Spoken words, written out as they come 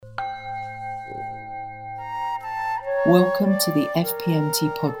Welcome to the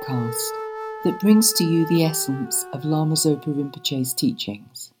FPMT podcast that brings to you the essence of Lama Zopa Rinpoche's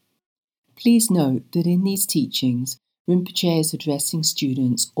teachings. Please note that in these teachings, Rinpoche is addressing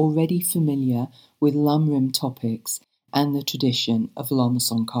students already familiar with Lamrim topics and the tradition of Lama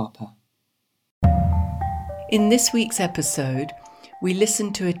Tsongkhapa. In this week's episode, we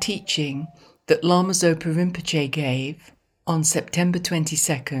listen to a teaching that Lama Zopa Rinpoche gave on September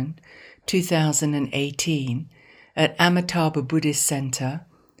 22nd, 2018, at Amitabha Buddhist Centre,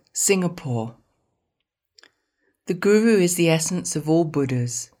 Singapore. The Guru is the essence of all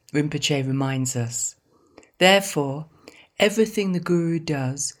Buddhas, Rinpoche reminds us. Therefore, everything the Guru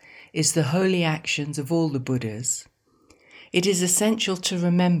does is the holy actions of all the Buddhas. It is essential to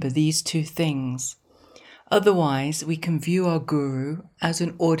remember these two things. Otherwise, we can view our Guru as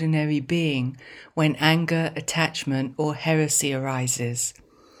an ordinary being when anger, attachment, or heresy arises,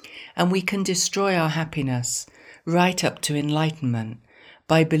 and we can destroy our happiness right up to enlightenment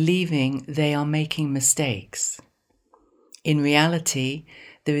by believing they are making mistakes. In reality,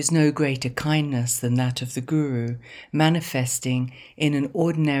 there is no greater kindness than that of the Guru, manifesting in an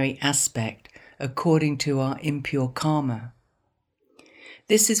ordinary aspect according to our impure karma.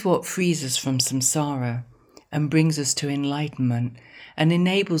 This is what frees us from samsara and brings us to enlightenment and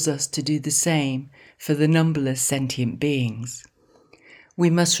enables us to do the same for the numberless sentient beings.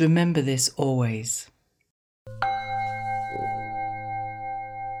 We must remember this always.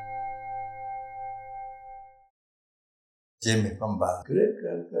 Jimmy Pamba,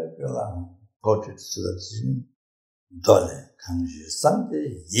 portrait to the Jim Dole, Kanji,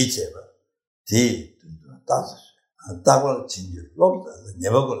 Sunday, Yicheva, Tea, Tash, and Tagwell Chinju, Lobster, the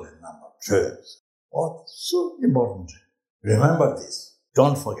never go number churches. Oh, so important. Remember this.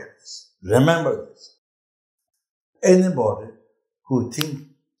 Don't forget this. Remember this. Anybody who thinks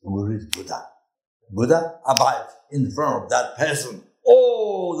Guru is Buddha, Buddha abides in front of that person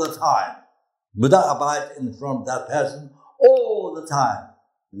all the time. Buddha abides in front of that person all the time.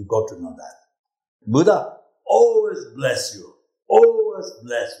 You got to know that. Buddha always bless you. Always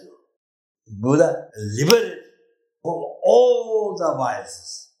bless you. Buddha liberated from all the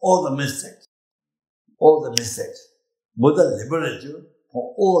vices, all the mistakes. All the mistakes. Buddha liberated you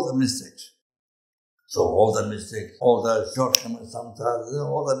from all the mistakes. So all the mistakes, all the shortcomings, sometimes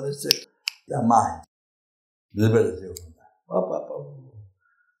all the mistakes, they're mine. Liberated you from that.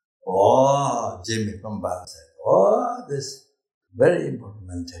 Oh, Jimmy Pamba said, oh, this very important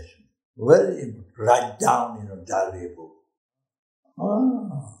meditation. Very important. Write down in your diary book.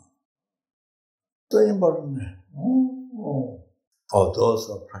 Oh, so important. Oh, for those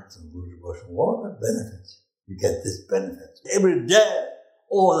who are practicing Guru devotion, what the benefits? You get this benefit every day,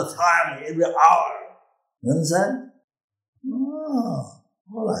 all the time, every hour. You understand? Oh,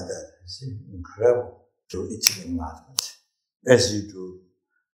 all like that. You see, incredible to achieve enlightenment. As you do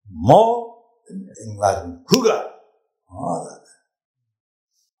more enlightenment, Kuga, all that.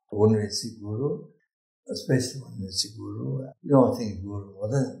 When we see Guru, especially when we see Guru, you don't think Guru, well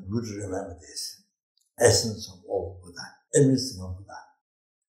then good to remember this. Essence of all Buddha, every single Buddha.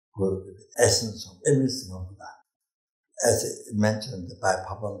 Guru, the essence of every single Buddha. As mentioned by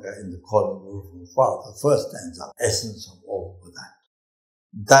Papanga in the Calling Guru from Far, the first stanza, essence of all Buddha.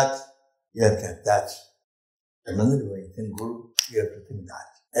 That, you have to have that. Another way you think Guru, you have to think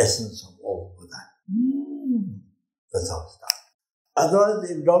that. Essence of all Buddha. That's how it starts. Otherwise,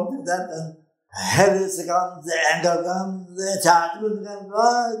 if you don't think that, then heresy comes, the anger comes, the attachment comes,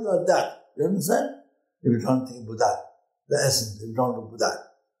 like that. You understand? If you don't think Buddha, the essence, if you don't do Buddha.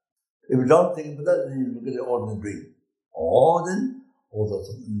 If you don't think Buddha, then you look at the ordinary dream. Or then, all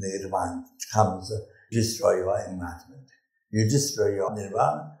those negative mind comes, destroy your enlightenment. You destroy your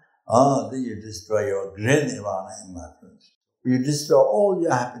nirvana, then you destroy your great nirvana enlightenment. You destroy all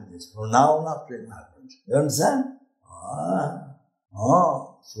your happiness from now on up to enlightenment. You understand?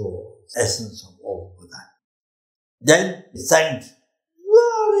 So essence of all Buddha. Then second,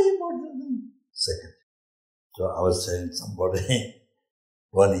 very important thing. Second. So I was saying somebody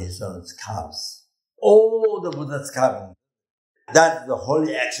when he's on his calves, all the Buddha's carving. That's the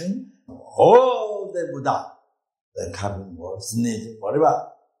holy action. All the Buddha, the carving or sneezing,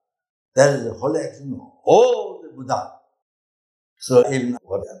 whatever. That is the holy action of all the Buddha. So even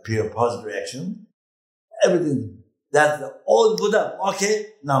what appear positive action, everything, that's the old Buddha.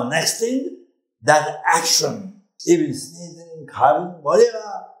 Okay, now next thing, that action, even sneezing, carving,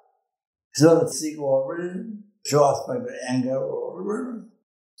 whatever. So sick or whatever, show aspect of anger or whatever.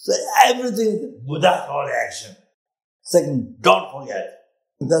 So everything is Buddha's holy action. Second, don't forget.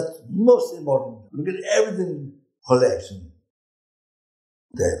 That's most important. Look at everything, holy action.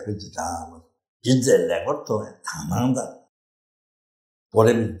 They put it down. 진짜 레고토에 당당다.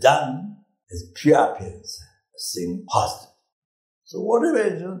 Whatever is done is pure appearance, seeing positive. So whatever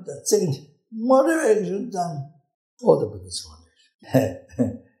is done, whatever is done, all the Buddha's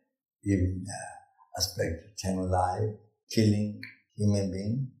foundation. Even aspect of ten life, killing human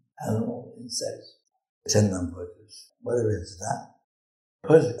being, animal, insects, 10 virtues, whatever is done.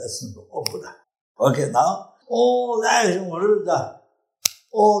 Perfect essence of Buddha. Okay, now all the action, whatever is done,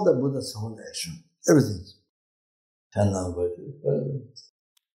 all the Buddha's whole action, everything. 10 virtues,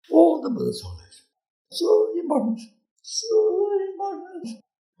 all the Buddha's whole action. So important. So important.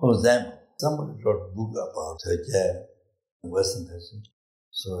 For example, somebody wrote a book about Western person,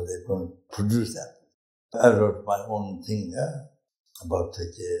 so they're going to produce that. I wrote my own thing about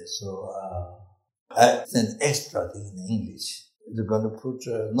Turkey, so I sent extra thing in English. They're going to put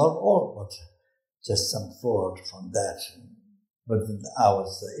not all, but just some thought from that. But I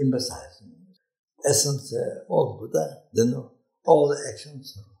was emphasizing essence of Buddha, then all the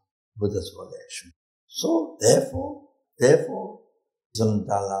actions of Buddha's whole action. So therefore, some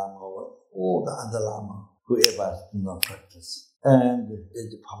Dalai Lama or all the other Lama, whoever do not practice, and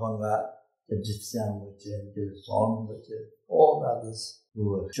the Pavanga, the Jitsang, the Son, all the others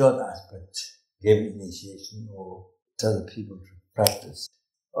who short aspect gave initiation or tell the people to practice.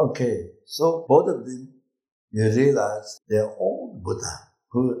 Okay, so both of them, you realize they're all Buddha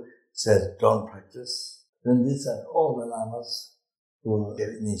who says don't practice. Then these are all the Lamas who gave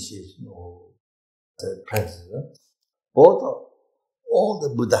initiation or practice. Both of all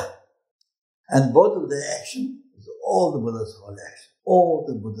the Buddha. And both of their action is all the Buddha's whole action. All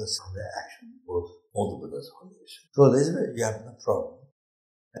the Buddha's whole action. All the Buddha's whole action. So this way you have no problem.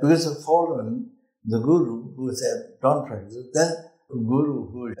 Because of following the Guru who said don't practice, then the Guru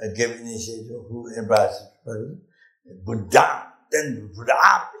who gave initiation, who embraced practice, Buddha, then Buddha.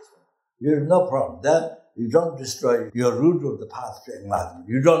 You have no problem. Then you don't destroy your root of the path to enlightenment.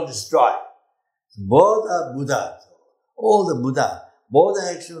 You don't destroy. Both are Buddha. All the Buddha. Both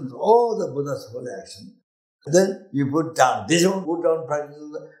the actions, all the Buddha's whole action. Then you put down. This one put down practice,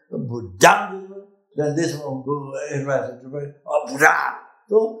 put down this one. Then this one go advance to practice. Oh, Buddha!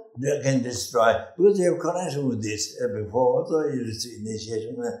 So they can destroy. Because you have connection with this before. So you receive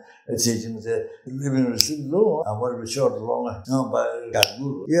initiation, teaching, living receive long, and what is short, long, no, but got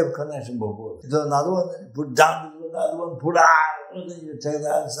guru. You have connection before. So another one, put down, another one, put out. Then you take the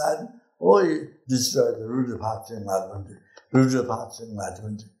other side, or you destroy the root of heart and enlightenment. Root of heart and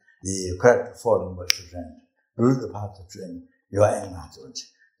enlightenment, the correct form was to train. Root of heart to train, you are enlightenment.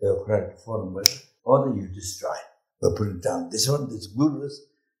 The correct form was, or you destroy. But put it down. This one, this gurus,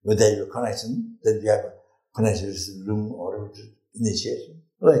 whether your connection, that you have a connection with the room or initiation,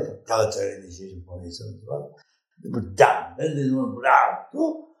 like a cultural initiation for yourself as well. They put down, then this one put out.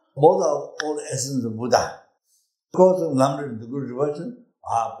 So, both are all the essence of Buddha. Of course, in the Guru version,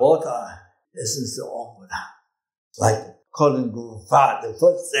 both are essence of Buddha. Like calling Guru Father, the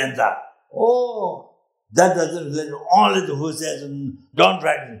first center. Oh, that doesn't relate only to who says don't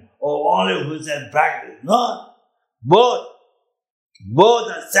practice, or only who says practice. No. Both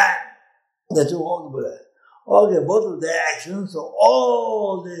are same. That's all the Buddha. Okay, both of their actions, so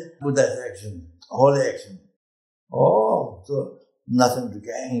all the Buddha's action, holy action. Oh, so nothing to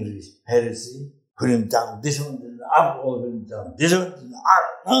get angry, heresy, put him down, this one is up, or put him down, this one is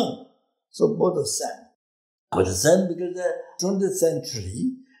up. No. So both are same. But the same because the 20th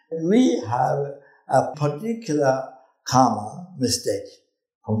century, we have a particular karma mistake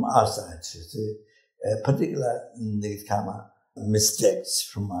from our side. You see, a particular negative karma mistakes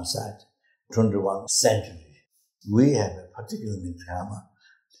from our side, 21st century. We have a particular negative karma.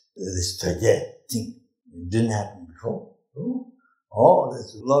 This thing didn't happen before. Oh,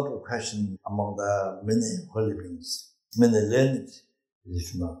 there's a lot of questions among the many holy beings, many learned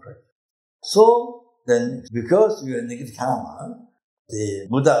traditional practice. So then, because you are negative karma, the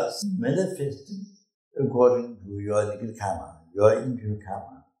Buddhas manifested according to your negative karma, your impure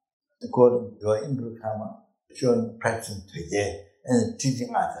karma. According to your impure karma, showing practicing today and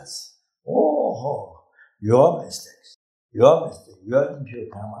teaching others. Oh, your mistakes, your impure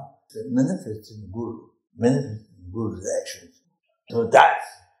karma, manifesting Guru's actions. So that's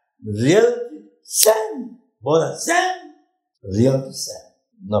reality, same. Both are same. Reality, same.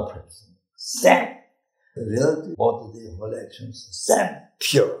 No practicing. Same. Reality, both of the whole actions, same.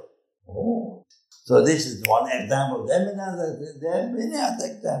 Pure. Oh. So this is one example. There are many other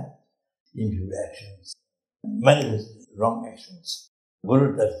examples. Impure actions, manifest wrong actions.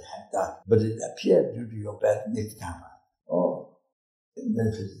 Guru doesn't have that, but it appeared due to your bad negative karma. Oh, it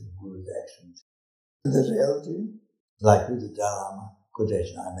manifests Guru's actions. The reality, like with the Dalai Lama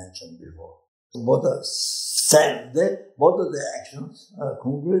quotation I mentioned before, Both are same. Both of their actions are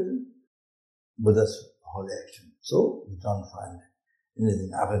concluded Buddha's holy action. So you don't find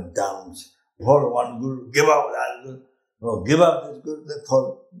anything up and downs. For one guru, give up that good. No, give up this good.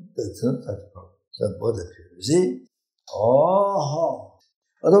 That's not such a problem. So both of you see? Oh,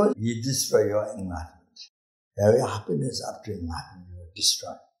 otherwise you destroy your enlightenment. Your happiness after enlightenment you will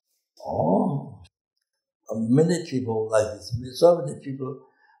destroy. Oh, many people like this. So many people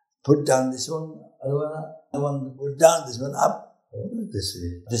put down this one, I want to put down this one up. This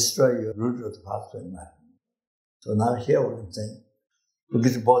will destroy your root of the path to enlightenment. So now here what I'm saying, look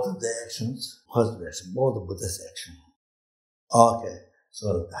at both of their actions, first action, both of Buddha's action. Okay,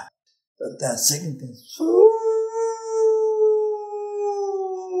 so that second thing is so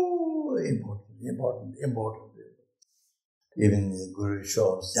important. Even the Guru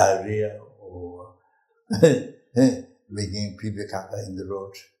shows diarrhea or making people caca in the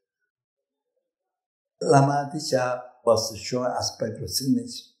road. Lama Tisha was showing aspect of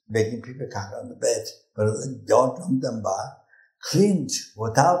sickness, making people caca on the bed. But Jodhamdamba cleaned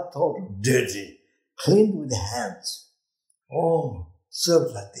without total dirty, cleaned with the hands. Oh,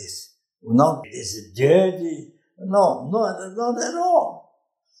 served like this. Not this is dirty. No, not at all.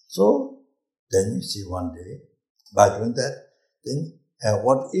 So then you see one day, by doing that, then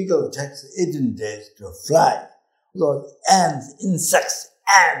what eagle takes 18 days to fly. Those ants, insects,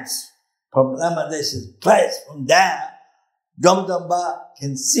 ants from Lamadesh's place from there, Jomdamba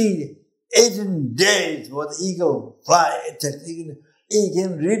can see 18 days what the eagle fly. He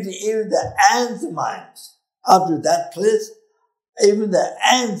can read even the ants' minds. Up to that place, even the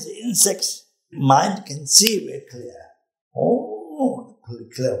ants, insects' mind can see very clear. Oh,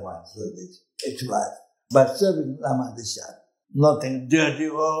 clear mind. So this actualized. But serving Lamadesha, nothing dirty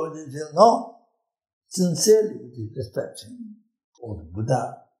or no. Sincerely with respect for the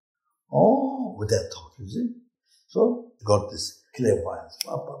Buddha. Oh, with that thought, you see. So, got this clear minds.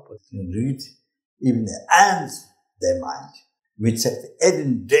 You can read even the ants, their mind, which takes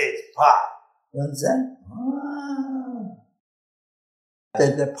 18 days far. You understand?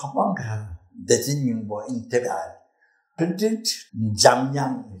 The Papanga, the Jingyungbo in Tibet, predict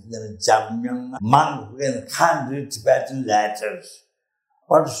Jamyang, monk who can't read Tibetan letters.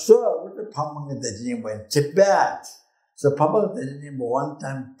 But so, the Papanga, the Jingyungbo in Tibet. So Papa one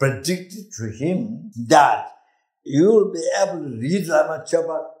time predicted to him that you will be able to read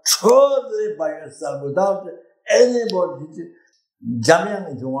Amitabha totally by yourself without anybody.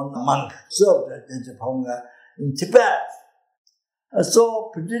 Jamyang is one monk served at Japanga in Tibet. So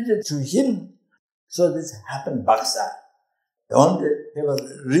predicted to him. So this happened Baksa. One day he was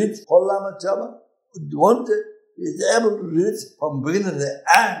read whole Amitabha. One day he was able to read from beginning to the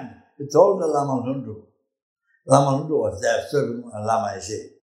end. He told the Lama Hundu. Lama Hundu was there serving Lama Ishe.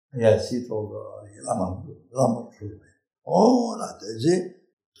 Yes, he told Lama Hundu. Lama Hundu. Oh, that is it.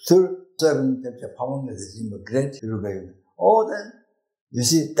 Serving the Pavanga is a great Hirugayu. Oh, then, you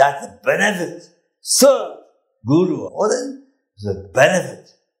see, that's the benefit. Serve Guru. Oh, then, the benefit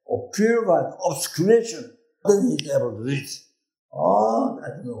of purified obscuration. Then he's able to read. Oh, I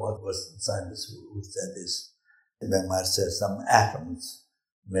don't know what was the scientist who said this. They might say some atoms.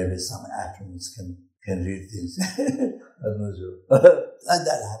 Maybe some atoms can read things. I'm not sure. Like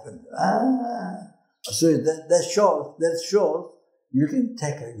that happened. So that shows you can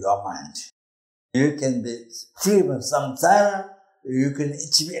take your mind. You can be free from samsara. You can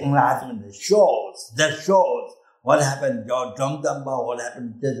achieve enlightenment. That shows what happened. Your Jomdamba, what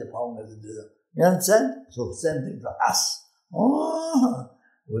happened to Tejapong. You understand? So same thing for us. Oh,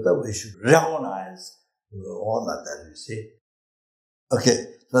 whether we should recognize all of that, you see. Okay,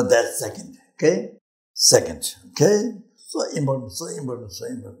 so that's second. Okay? Second, okay? So important.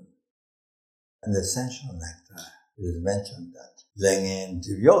 And the essential nectar, it is mentioned that Lengen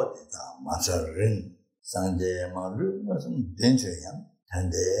Tivyotita Masarin Sanje Maru Masum Dinchayam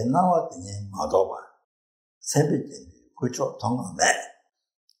and the Nawatini Madoba. Sebitin, Kucho Tonga Man.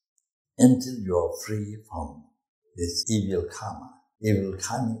 Until you are free from this evil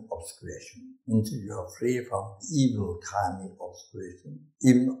karmic obscuration, until you are free from evil karmic obscuration,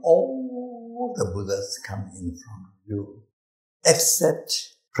 even all the Buddhas come in front of you,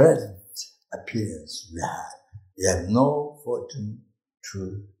 except present appearance you have. You have no fortune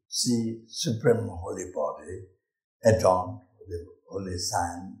to see Supreme Holy Body adorned with the holy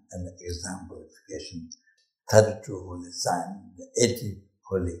sign and the exemplification, 32 holy sign, the 80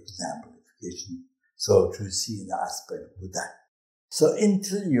 holy exemplification. So to see the aspect of Buddha. So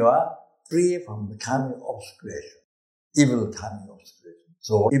until you are free from the karmic obscuration, evil karmic obscuration.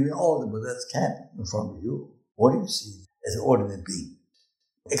 So even all the Buddhas came in front of you. What do you see as an ordinary being?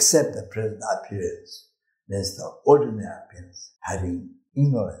 Except the present appearance, means the ordinary appearance, having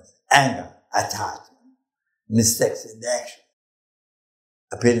ignorance, anger, attachment, mistakes in action,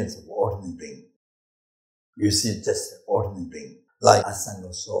 appearance of ordinary being. You see just ordinary being. Like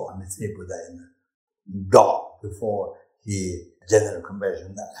Asanga saw Amitabha Buddha in the dog before he general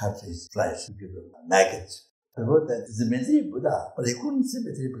compassion that cut his flesh to give him maggots. The Buddha is Amitabha Buddha, but he couldn't see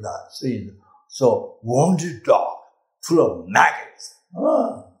Amitabha Buddha. So wounded dog, full of maggots.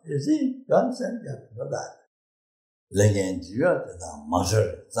 Oh, you see, you understand? You have to know that. Again, you have to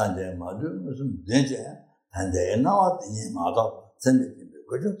measure, Sanjay Madhu, and they know what they know. Send it to me.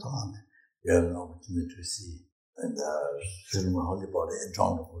 Good time. You have an opportunity to see. And the Srimad Holy Body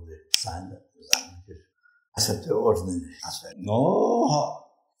enjoined for the sign that except the ordinary aspect. No.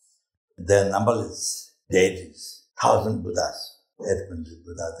 There are numberless deities, 1,000 Buddhas, 800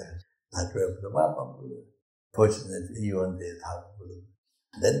 Buddhas, that were Buddha. Fortunately, even they 1,000 Buddhas.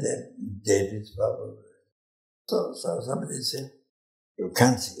 Then the deities, so somebody said, you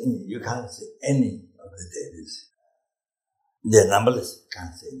can't see any of the deities. They're numberless, you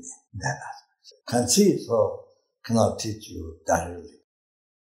can't see any. That aspect. Can't see, so cannot teach you directly.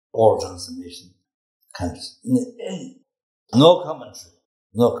 All transformation. Can't see any. No commentary.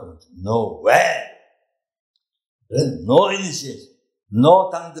 No way. No initiation. No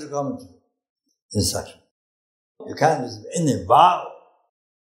tantric commentary. Instruction. You can't receive any vow.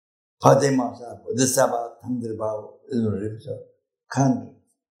 Pademasa, Bodhisattva, tantric vow, can't do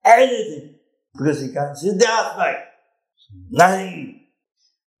anything. Because you can't see the aspect. Nothing.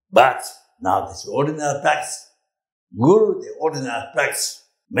 But now this ordinary practice. Guru, the ordinary practice.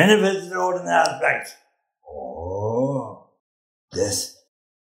 Manifest the ordinary aspect. Oh, yes.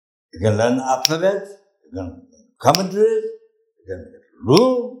 You can learn alphabet, you can learn commentaries, you can get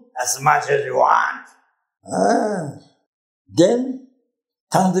room as much as you want. Then,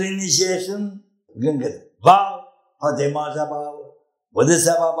 Tantra initiation, you can get vow, Pademasa vow,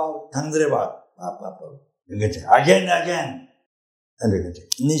 Bodhisattva vow, Tantra vow. You can take again. And you can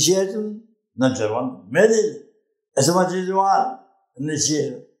take initiation, not just one, many, as much as you want.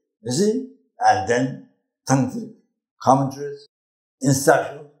 Initiation. You see? And then Tantra, commentaries,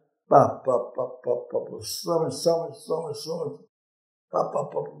 instruction, so much.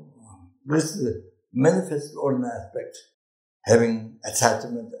 This is the manifest ordinary aspect. Having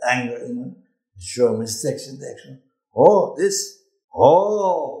attachment, anger, show mistakes in the action.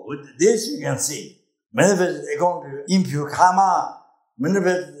 With this you can see. Manifest according to impure karma.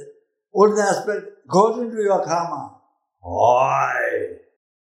 Manifest ordinary aspect goes into your karma.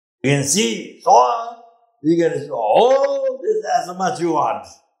 You can see, you can see all this as much you want.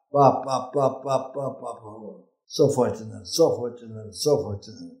 So fortunate.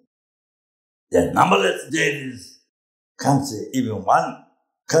 The numberless deities can't see even one,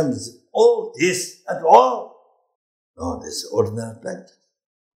 can't see all this at all. No, this is ordinary aspect.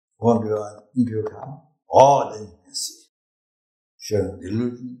 When you are impure karma, then you can see. Showing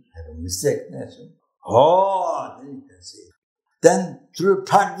delusion, having mistakeness, then you can see. Then through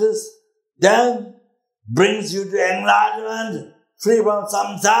practice, then brings you to enlightenment, free from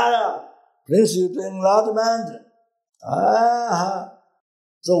samsara, brings you to enlightenment.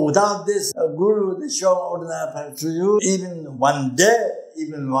 So without this, a guru will show ordinary practice to you, even one day,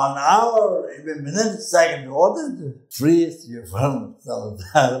 even 1 hour, even minute, second, order frees you from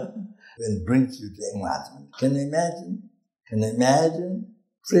samsara and brings you to enlightenment. Can you imagine?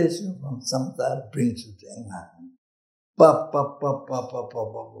 Frees you from samsara, brings you to enlightenment.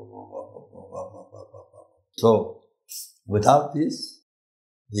 So, without this,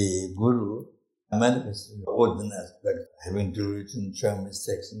 the guru manifests the ordinary aspect, having delusion, showing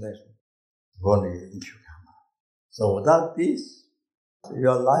mistakes in action, only impure karma. So, without this,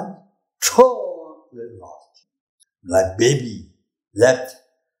 your life totally lost. Like baby left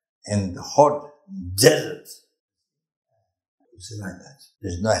in the hot desert. You see, like that.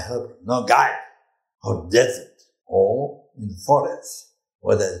 There's no help, no guide. Hot desert. Or in the forest,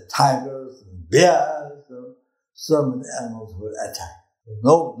 where there's tigers and bears, so many animals will attack.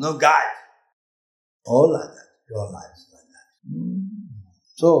 No guide. All like that. Your life is like that.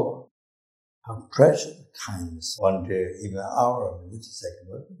 So, how precious kindness. One day, even an hour, a minute, a second,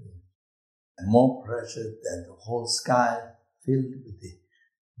 and more precious than the whole sky filled with it.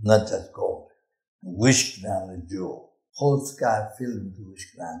 Not just gold. Wish granted jewel. Whole sky filled with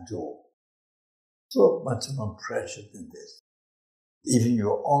wish granted jewel. So much more precious than this. Even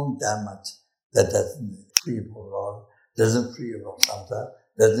you own that much, that doesn't free you from wrong, doesn't free you from samsara,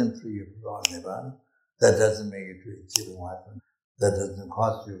 doesn't free you from nirvana, that doesn't make you to achieve enlightenment, that doesn't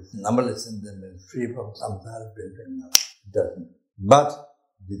cost you numberless sentiments free from samsara, it doesn't. But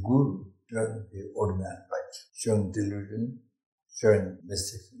the Guru showing the ordinary right, showing delusion, showing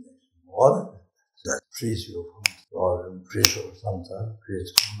misinformation. All of it. That frees you from, or frees you from samsara, frees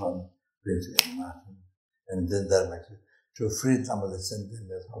you from, frees you from nothing. And then that makes it to free numberless sentient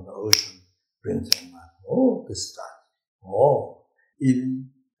from the ocean, brings you nothing. Oh, this stuff. Oh, even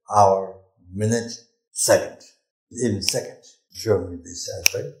our minute, second, even second, show me this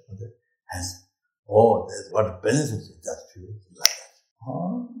aspect has, that's what benefits it does to you like that.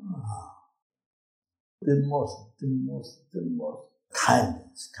 The most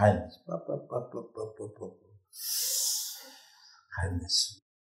kindness. Kindness.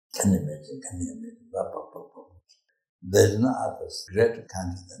 Can you imagine? There's no other greater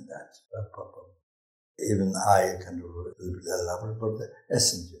kindness than that. Even I can do a little bit elaborate, but the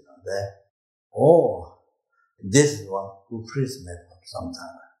essence, there. This is one who frees me from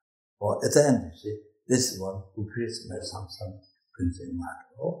samsara. Or at the end, you see, this is one who frees me from some principle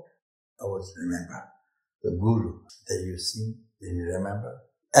matter. Always remember the Guru that you see, that you remember.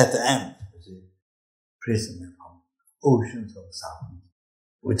 At the end, you see, frees me from oceans of suffering,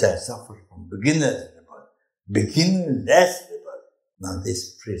 which I suffered from beginner's rebirth. Beginnerless rebirth. Now this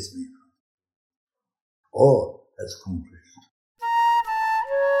frees me from. That's conclusion.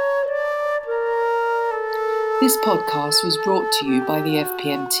 This podcast was brought to you by the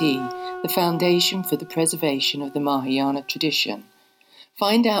FPMT, the Foundation for the Preservation of the Mahayana Tradition.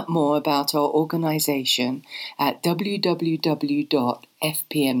 Find out more about our organisation at www.fpmt.org.